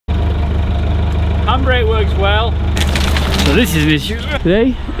Handbrake works well. So this is an issue.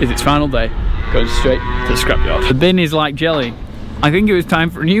 Today is its final day. Going straight to the scrapyard. The bin is like jelly. I think it was time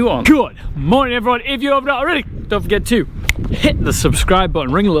for a new one. Good morning, everyone. If you have not already, don't forget to hit the subscribe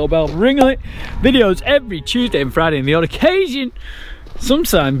button, ring a little bell, ring it. Videos every Tuesday and Friday, and the odd occasion,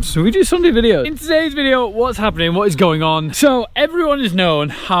 sometimes we do Sunday videos. In today's video, what's happening, what is going on? So everyone has known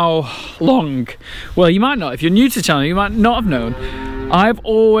how long, well, you might not, if you're new to the channel, you might not have known, I've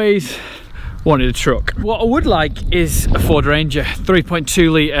always wanted a truck. What I would like is a Ford Ranger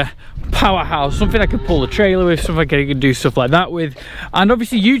 3.2 litre powerhouse, something I could pull a trailer with, something I could do stuff like that with. And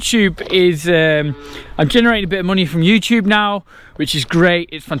obviously YouTube is I'm generating a bit of money from YouTube now, which is great.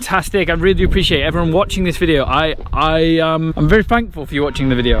 It's fantastic. I really appreciate everyone watching this video. I'm very thankful for you watching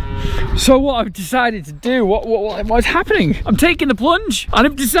the video. So what I've decided to do, what's happening? I'm taking the plunge and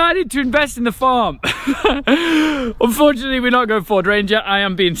I've decided to invest in the farm. Unfortunately, we're not going Ford Ranger. I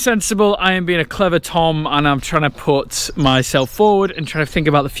am being sensible, I am being a clever Tom, and I'm trying to put myself forward and trying to think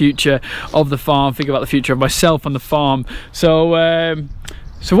about the future of the farm, think about the future of myself and the farm. So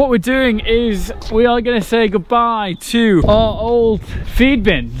so what we're doing is we are going to say goodbye to our old feed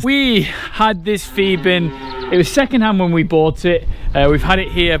bin. We had this feed bin, it was secondhand when we bought it. We've had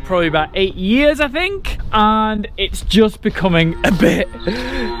it here probably about 8 years, I think, and it's just becoming a bit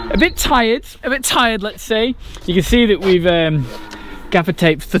tired, let's say. You can see that we've gaffer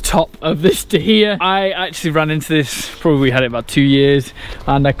taped the top of this to here. I actually ran into this, probably had it about 2 years,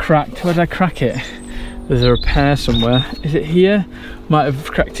 and I cracked, where did I crack it? There's a repair somewhere. Is it here? Might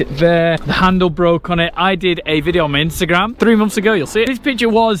have cracked it there. The handle broke on it. I did a video on my Instagram 3 months ago, you'll see it. This picture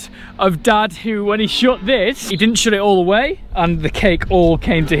was of Dad, who, when he shut this, he didn't shut it all the way, and the cake all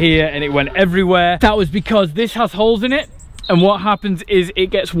came to here and it went everywhere. That was because this has holes in it. And what happens is it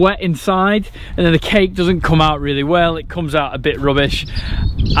gets wet inside, and then the cake doesn't come out really well. It comes out a bit rubbish,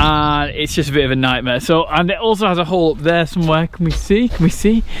 and it's just a bit of a nightmare. So, and it also has a hole up there somewhere. Can we see? Can we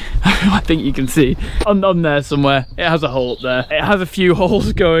see? I think you can see. On there somewhere, it has a hole up there. It has a few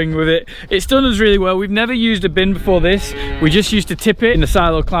holes going with it. It's done us really well. We've never used a bin before this. We just used to tip it in the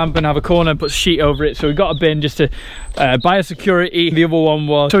silo clamp and have a corner and put a sheet over it. So we got a bin just to biosecurity. The other one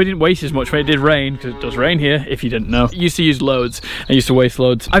was so we didn't waste as much when it did rain, because it does rain here, if you didn't know. It used to use loads, I used to waste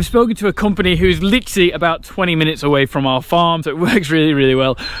loads. I've spoken to a company who's literally about 20 minutes away from our farm, so it works really, really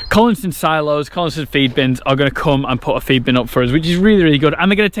well. Collinston silos, Collinston feed bins are going to come and put a feed bin up for us, which is really, really good, and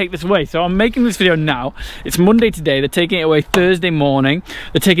they're going to take this away. So I'm making this video now. It's Monday today. They're taking it away Thursday morning.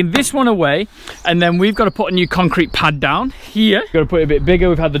 They're taking this one away, and then we've got to put a new concrete pad down here. We've got to put it a bit bigger.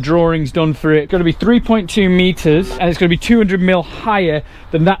 We've had the drawings done for it. It's going to be 3.2 meters, and it's going to be 200 mil higher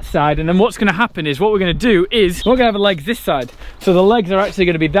than that side. And then what's going to happen is, what we're going to do is we're going to have the legs this side. So the legs are actually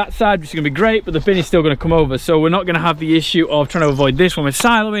going to be that side, which is going to be great, but the bin is still going to come over. So we're not going to have the issue of trying to avoid this when we're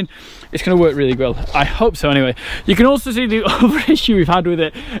siloing. It's going to work really well. I hope so anyway. You can also see the other issue we've had with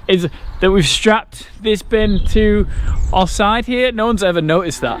it is that we've strapped this bin to our side here. No one's ever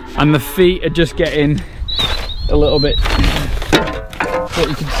noticed that. And the feet are just getting a little bit, what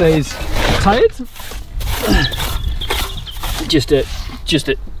you could say is tired.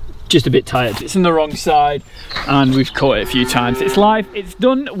 Just a bit tired. It's on the wrong side, and we've caught it a few times. It's live, it's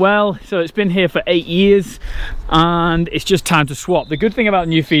done well. So it's been here for 8 years, and it's just time to swap. The good thing about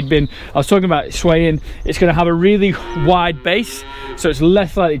the new feed bin, I was talking about it swaying, it's going to have a really wide base, so it's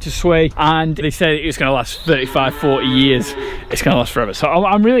less likely to sway, and they say it's going to last 35-40 years. It's going to last forever. So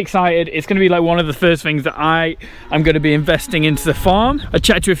I'm really excited. It's going to be like one of the first things that I am going to be investing into the farm. I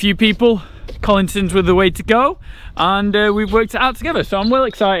chatted to a few people. Collinston's were the way to go, and we've worked it out together. So I'm well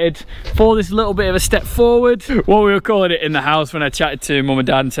excited for this little bit of a step forward. What we were calling it in the house when I chatted to Mum and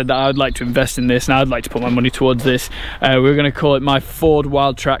Dad and said that I would like to invest in this and I'd like to put my money towards this, we were going to call it my Ford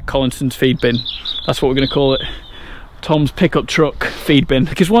Wildtrak Collinston's feed bin. That's what we're going to call it. Tom's pickup truck feed bin,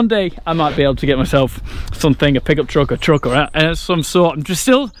 because one day I might be able to get myself something, a pickup truck, a truck, or some sort. I'm just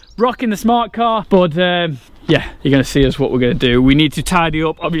still rocking the smart car, but yeah, you're going to see us what we're going to do. We need to tidy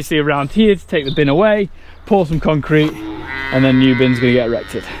up obviously around here to take the bin away, pour some concrete, and then new bin's going to get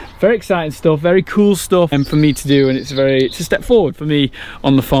erected. Very exciting stuff, very cool stuff for me to do, and it's a step forward for me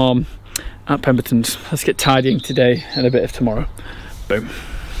on the farm at Pemberton's. Let's get tidying today and a bit of tomorrow. Boom.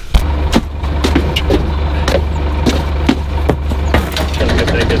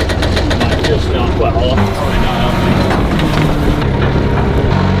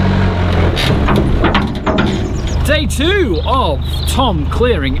 Day 2 of Tom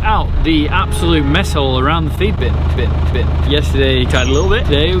clearing out the absolute mess hole around the feed bin. Yesterday he tidied a little bit,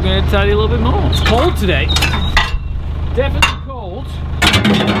 today we're going to tidy a little bit more. It's cold today, definitely cold.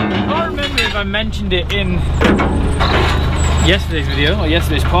 I can't remember if I mentioned it in yesterday's video or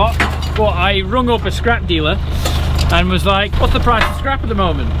yesterday's part, but I rung up a scrap dealer and was like, what's the price of scrap at the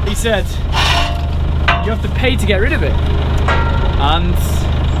moment? He said, you have to pay to get rid of it. And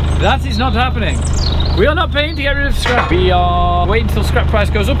that is not happening. We are not paying to get rid of scrap. We are waiting until scrap price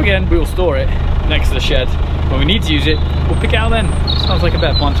goes up again. We will store it next to the shed. When we need to use it, we'll pick it out then. Sounds like a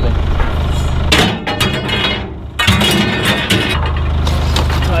better plan to me.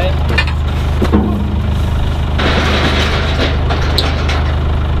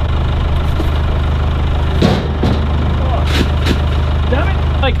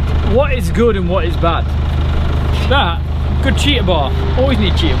 What is good and what is bad? That, good cheater bar. Always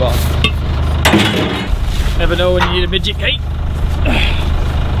need cheater bar. Never know when you need a midget gate.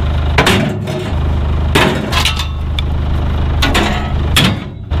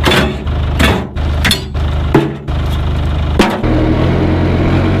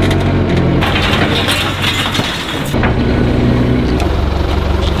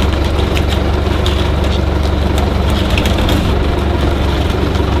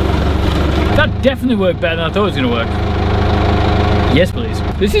 Definitely worked better than I thought it was going to work. Yes, please.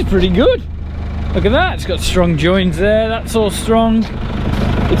 This is pretty good. Look at that. It's got strong joins there. That's all strong.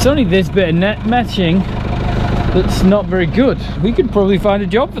 It's only this bit of net meshing that's not very good. We could probably find a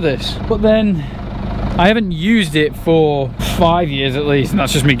job for this. But then I haven't used it for 5 years at least, and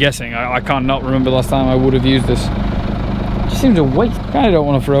that's just me guessing. I can't not remember the last time I would have used this. It just seems a waste. I kind of don't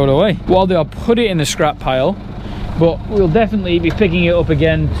want to throw it away. What I'll do, I'll put it in the scrap pile. But we'll definitely be picking it up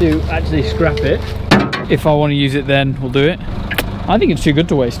again to actually scrap it. If I want to use it then, we'll do it. I think it's too good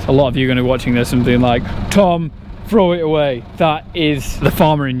to waste. A lot of you are going to be watching this and being like, Tom, throw it away. That is the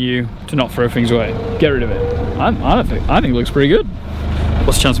farmer in you to not throw things away. Get rid of it. I think it looks pretty good.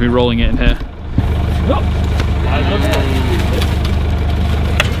 What's the chance of me rolling it in here? Oh.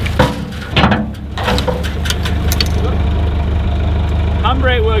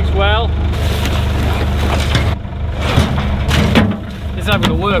 Handbrake works well. Is that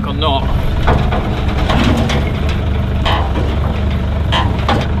going to work or not?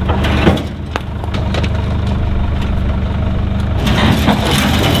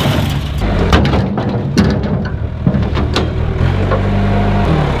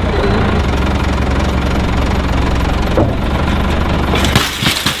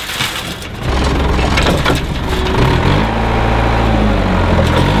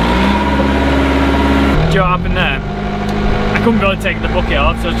 Do you know what happened there? I couldn't go and take the bucket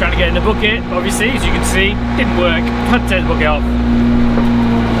off, so I was trying to get in the bucket. Obviously, as you can see, didn't work. Had to take the bucket off.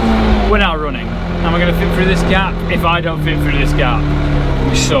 We're now running. Am I going to fit through this gap? If I don't fit through this gap, I'll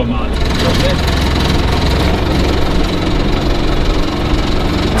be so mad.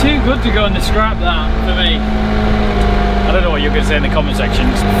 Too good to go in the scrap, that, for me. I don't know what you're going to say in the comment section.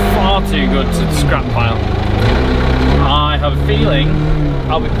 It's far too good to the scrap pile. I have a feeling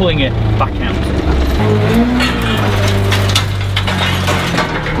I'll be pulling it back out.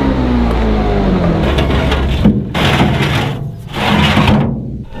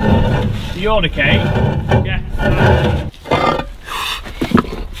 The order cake. Yeah.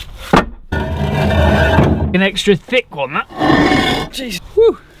 An extra thick one, that. Jeez.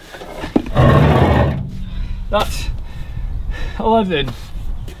 Whew. That's 11.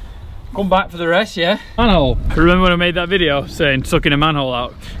 Come back for the rest, yeah? Manhole. Remember when I made that video saying sucking a manhole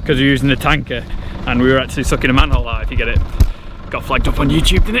out because we were using the tanker and we were actually sucking a manhole out, if you get it. Got flagged up on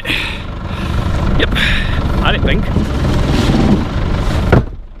YouTube, didn't it? Yep. I didn't think.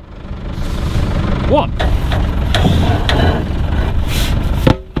 One.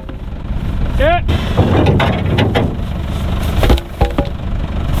 Yeah.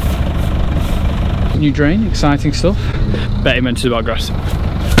 New drain, exciting stuff. Bet he mentioned about grass.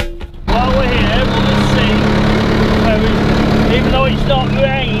 While we're here, we'll just see, even though it's not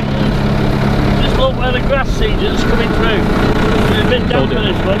rain, just look where the grass seeds are coming through. It's a bit damp for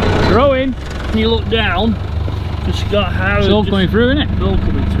this one. Growing. When you look down, it's got how it's all coming through, isn't it? It's all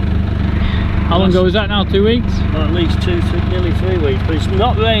coming through. How long ago was that now? 2 weeks? Well, at least nearly 3 weeks. But it's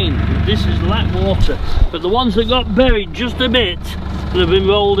not rain. This is lack water. But the ones that got buried just a bit, that have been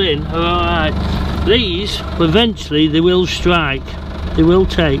rolled in, are alright. These, eventually, they will strike. They will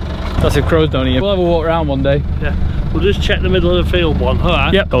take. That's if crows don't eat. We'll have a walk around one day. Yeah. We'll just check the middle of the field one.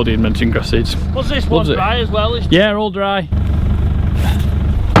 Alright. Yep. Told you to mention grass seeds. What's this one? Dry as well? Yeah, all dry.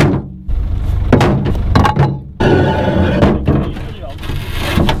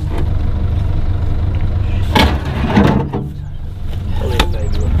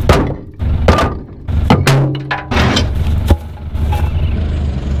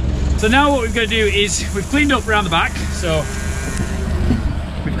 So now what we're going to do is we've cleaned up around the back, so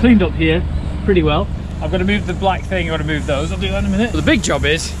we've cleaned up here pretty well. I've got to move the black thing, I've got to move those, I'll do that in a minute. The big job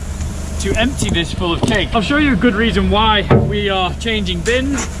is to empty this full of cake. I'll show you a good reason why we are changing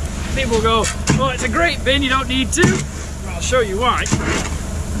bins. People go, well, it's a great bin, you don't need to. Well, I'll show you why.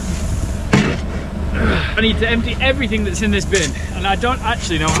 I need to empty everything that's in this bin, and I don't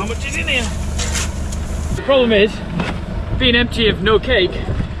actually know how much is in here. The problem is, being empty of no cake,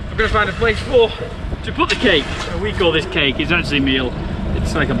 I'm going to find a place to put the cake. We call this cake, it's actually meal.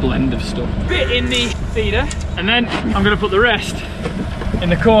 It's like a blend of stuff. Bit in the feeder, and then I'm going to put the rest in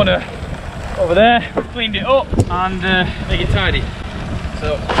the corner over there. We've cleaned it up and make it tidy.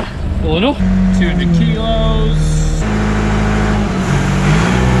 So, full enough, 200 kilos.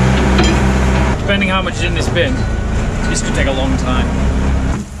 Depending how much is in this bin, this could take a long time.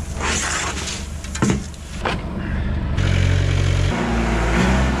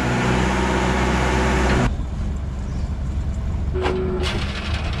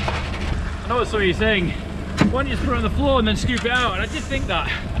 I know what some of you are saying, why don't you just put it on the floor and then scoop it out? And I did think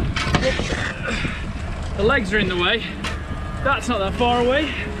that. But the legs are in the way, that's not that far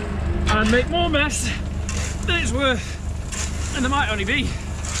away, and I'd make more mess than it's worth. And there might only be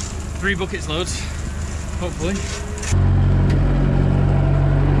 3 buckets loads, hopefully.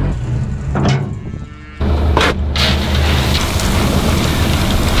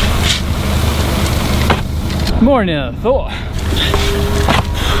 More than I thought.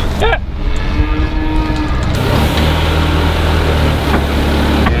 Yeah.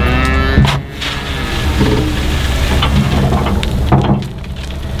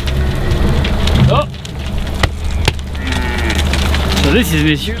 Oh. So this is an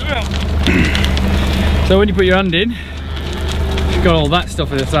issue as well. So when you put your hand in, you've got all that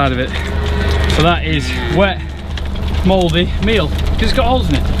stuff at the side of it. So that is wet, mouldy meal, because it's got holes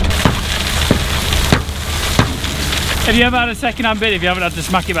in it. Have you ever had a second-hand bin if you haven't had to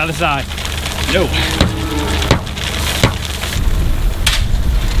smack it by the side? No.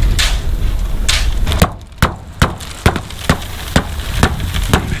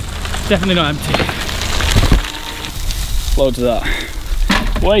 Definitely not empty. Loads of that.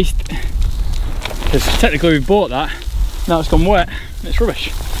 Waste. Because technically we bought that, now it's gone wet, and it's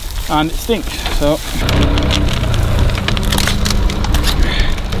rubbish. And it stinks, so.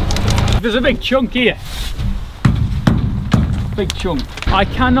 There's a big chunk here. Big chunk. I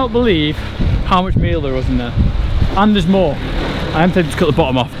cannot believe how much meal there was in there. And there's more. I am tempted to cut the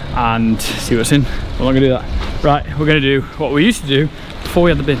bottom off and see what's in. I'm not gonna do that. Right, we're gonna do what we used to do before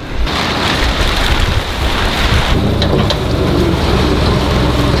we had the bin.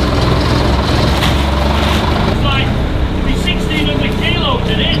 It's like 1,600 kilos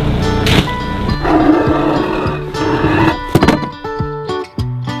in it.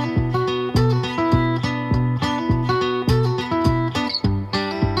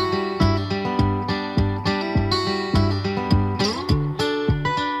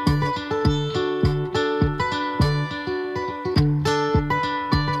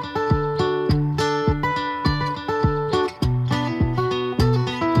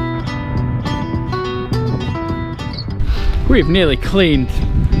 We've nearly cleaned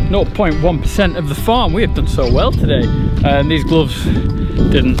 0.1% of the farm. We have done so well today. And these gloves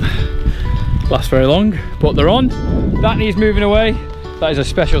didn't last very long, but they're on. That needs moving away. That is a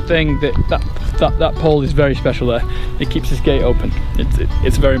special thing. That pole is very special there. It keeps this gate open.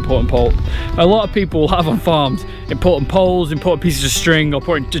 It's a very important pole. A lot of people have on farms important poles, important pieces of string, or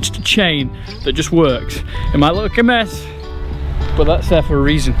important just a chain that just works. It might look like a mess, but that's there for a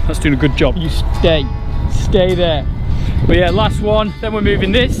reason. That's doing a good job. You stay there. But yeah, last one, then we're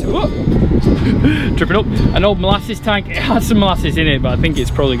moving this. Whoa. Tripping up. An old molasses tank. It has some molasses in it, but I think it's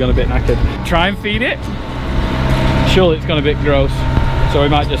probably gone a bit knackered. Try and feed it. Surely it's gone a bit gross. So we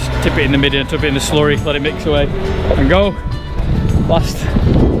might just tip it in the middle, tip it in the slurry, let it mix away and go. Last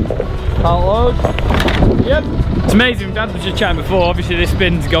pallet load. Yep. It's amazing, Dad was just chatting before, obviously this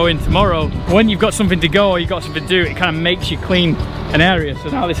bin's going tomorrow. When you've got something to go or you've got something to do, it kind of makes you clean an area. So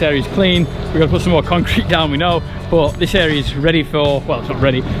now this area is clean, we've got to put some more concrete down, we know, but this area is ready for, well, it's not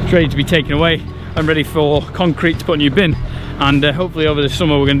ready, it's ready to be taken away and ready for concrete to put in your bin. And hopefully over the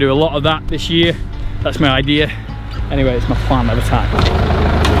summer we're going to do a lot of that this year. That's my idea. Anyway, it's my plan of attack.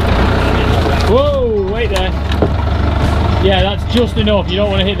 Whoa, wait there. Yeah, that's just enough, you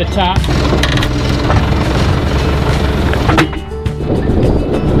don't want to hit the tap.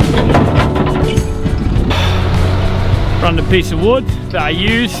 Random piece of wood that I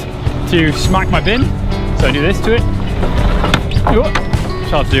use to smack my bin. So I do this to it. It's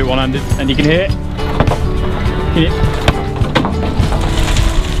hard to do it one-handed, and you can hear it.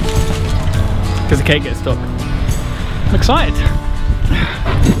 Because the cake gets stuck. I'm excited.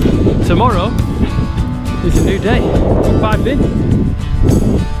 Tomorrow is a new day. It's a 5 bin.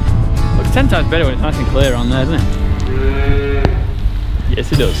 It's 10 times better when it's nice and clear on there, doesn't it?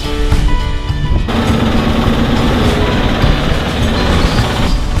 Yes, it does.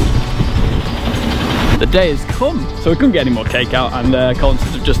 The day has come, so we couldn't get any more cake out, and Collins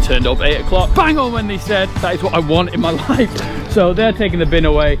have just turned up 8 o'clock. Bang on when they said that is what I want in my life. So they're taking the bin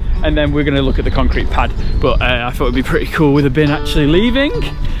away, and then we're going to look at the concrete pad. But I thought it'd be pretty cool with the bin actually leaving.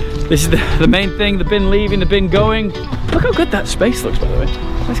 This is the main thing, the bin leaving, the bin going. Look how good that space looks, by the way.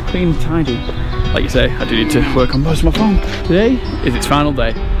 Nice, clean and tidy. Like you say, I do need to work on most of my phone. Today is its final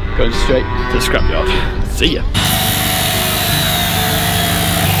day. Going straight to the scrapyard. See ya.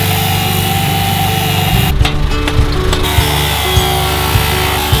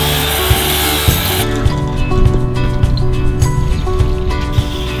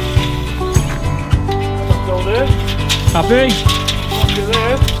 Happy? Happy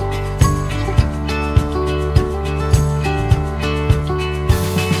there.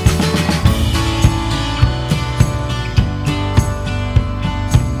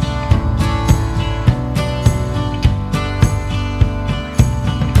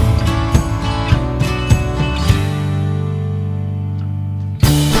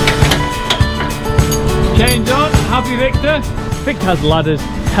 Chains on, happy Victor. Victor has ladders,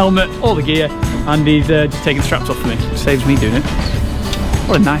 helmet, all the gear. And he's just taking straps off for me. Saves me doing it.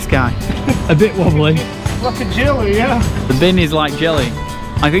 What a nice guy. A bit wobbly. Like a jelly, yeah. The bin is like jelly.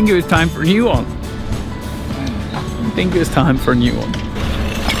 I think it was time for a new one. I think it was time for a new one.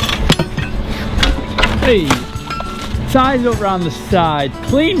 Hey! Ties up around the side.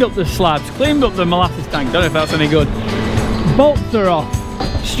 Cleaned up the slabs. Cleaned up the molasses tank. Don't know if that's any good. Bolts are off.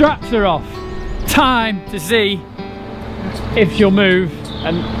 Straps are off. Time to see if she'll move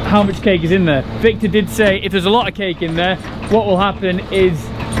and how much cake is in there. Victor did say if there's a lot of cake in there, what will happen is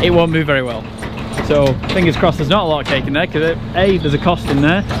it won't move very well. So fingers crossed there's not a lot of cake in there, because A, there's a cost in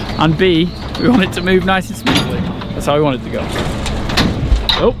there, and B, we want it to move nice and smoothly. That's how we want it to go.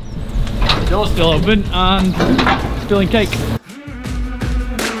 Oh, door's still open and still in cake.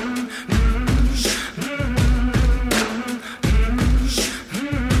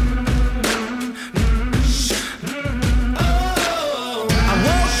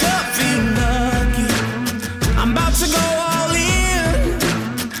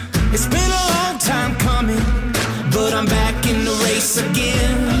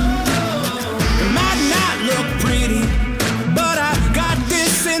 Again, it might not look pretty, but I got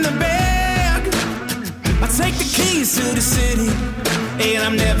this in the bag. I take the keys to the city, and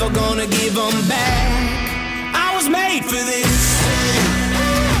I'm never gonna give them back. I was made for this.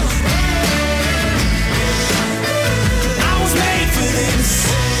 I was made for this.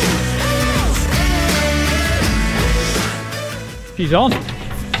 She's on.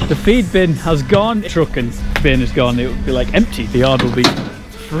 The feed bin has gone. Truck and bin has gone. It will be like empty. The yard will be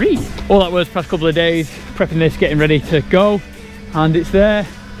free. All that was past couple of days, prepping this, getting ready to go, and it's there.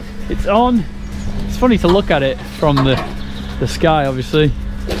 It's on. It's funny to look at it from the sky, obviously.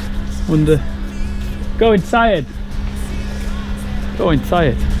 Wonder. Going tired. Going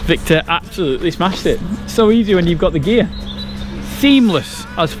tired. Victor absolutely smashed it. So easy when you've got the gear. Seamless,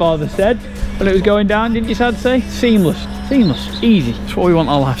 as father said when it was going down. Didn't you sad say? Seamless. Seamless, easy. That's what we want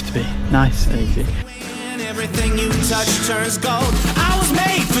our life to be. Nice and easy. Everything you touch turns gold. I was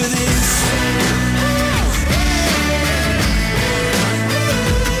made for this.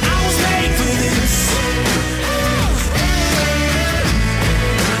 I was made for this.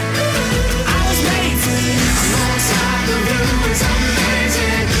 I was made for this. Alongside the ruins, I'm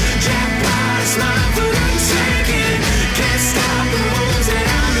amazing. Jackpot is my food, I'm shaking. Can't stop the moves that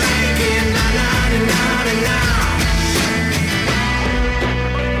I'm making. Na na na na na.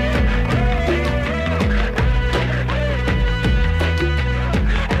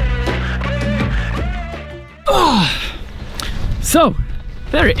 So,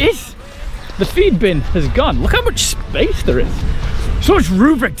 there it is. The feed bin has gone. Look how much space there is. So much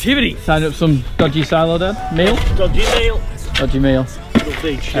room for activity. Signed up some dodgy silo, Dad. Meal? Dodgy meal. Dodgy meal.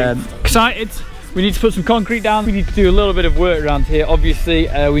 Excited. We need to put some concrete down. We need to do a little bit of work around here. Obviously,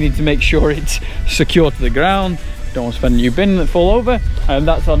 we need to make sure it's secure to the ground. Don't want to spend a new bin that fall over. And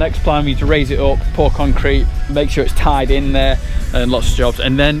that's our next plan. We need to raise it up, pour concrete, make sure it's tied in there, and lots of jobs.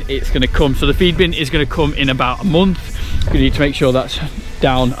 And then it's going to come. So the feed bin is going to come in about a month. We need to make sure that's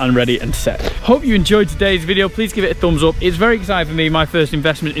down and ready and set. Hope you enjoyed today's video. Please give it a thumbs up. It's very exciting for me, my first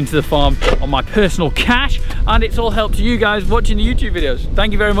investment into the farm on my personal cash, and it's all helped to you guys watching the YouTube videos.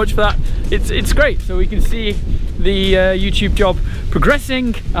 Thank you very much for that. It's great, so we can see the YouTube job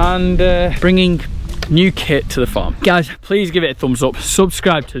progressing and bringing new kit to the farm. Guys, please give it a thumbs up,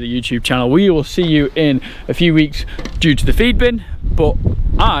 subscribe to the YouTube channel. We will see you in a few weeks due to the feed bin, but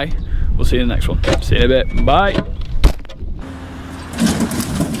I we'll see you in the next one. See you in a bit. Bye.